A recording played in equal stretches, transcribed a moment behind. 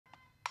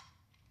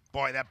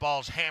Boy, that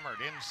ball's hammered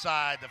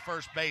inside the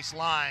first base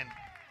line.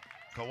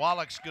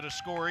 Kowalik's going to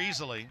score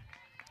easily.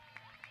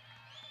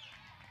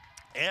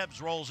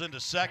 Ebbs rolls into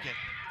second.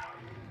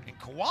 And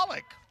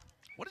Kowalik,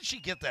 what did she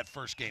get that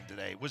first game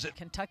today? Was it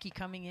Kentucky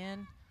coming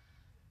in,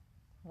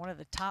 one of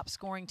the top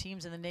scoring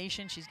teams in the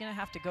nation? She's going to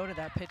have to go to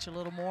that pitch a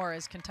little more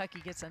as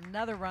Kentucky gets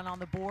another run on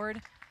the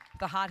board.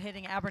 The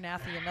hot-hitting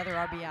Abernathy, another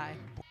RBI.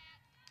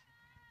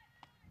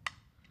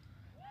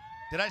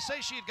 Did I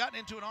say she had gotten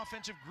into an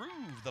offensive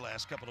groove the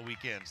last couple of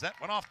weekends? That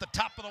went off the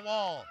top of the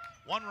wall.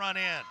 One run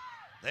in.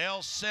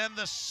 They'll send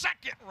the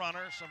second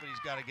runner. Somebody's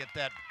got to get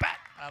that bat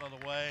out of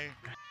the way.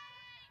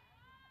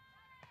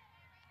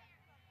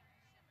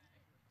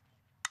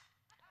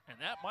 And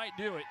that might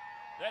do it.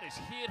 That is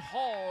hit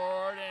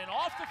hard and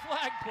off the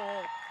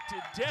flagpole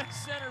to dead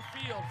center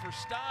field for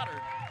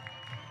Stoddard.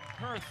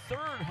 Her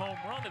third home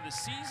run of the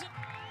season.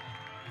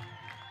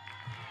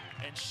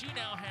 And she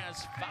now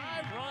has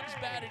 5 runs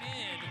batted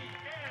in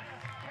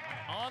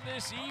on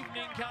this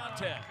evening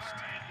contest.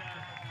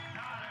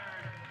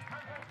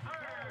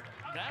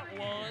 That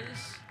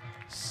was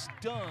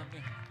stung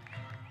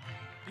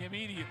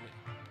immediately.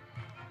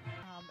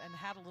 And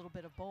had a little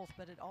bit of both,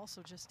 but it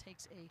also just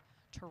takes a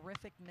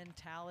terrific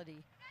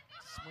mentality.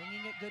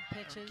 Swinging at good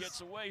pitches.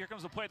 Gets away. Here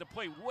comes the play. The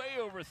play way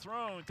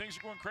overthrown. Things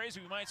are going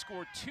crazy. We might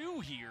score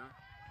 2 here.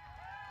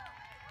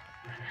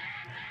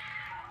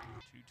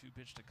 2-2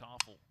 pitch to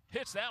Koffel.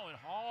 Hits that one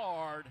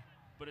hard,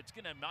 but it's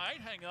might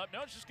hang up.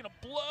 No, it's just gonna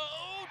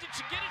blow. Did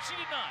she get it? She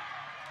did not.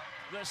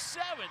 The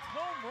 7th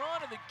home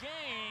run of the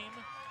game,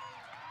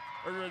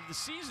 or the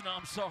season,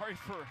 I'm sorry,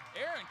 for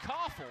Erin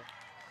Koffel.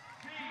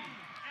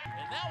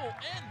 And that will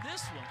end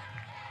this one.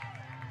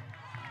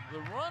 The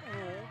run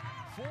rule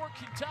for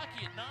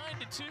Kentucky at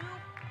 9-2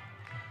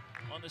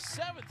 on the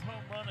 7th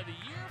home run of the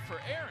year for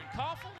Erin Koffel.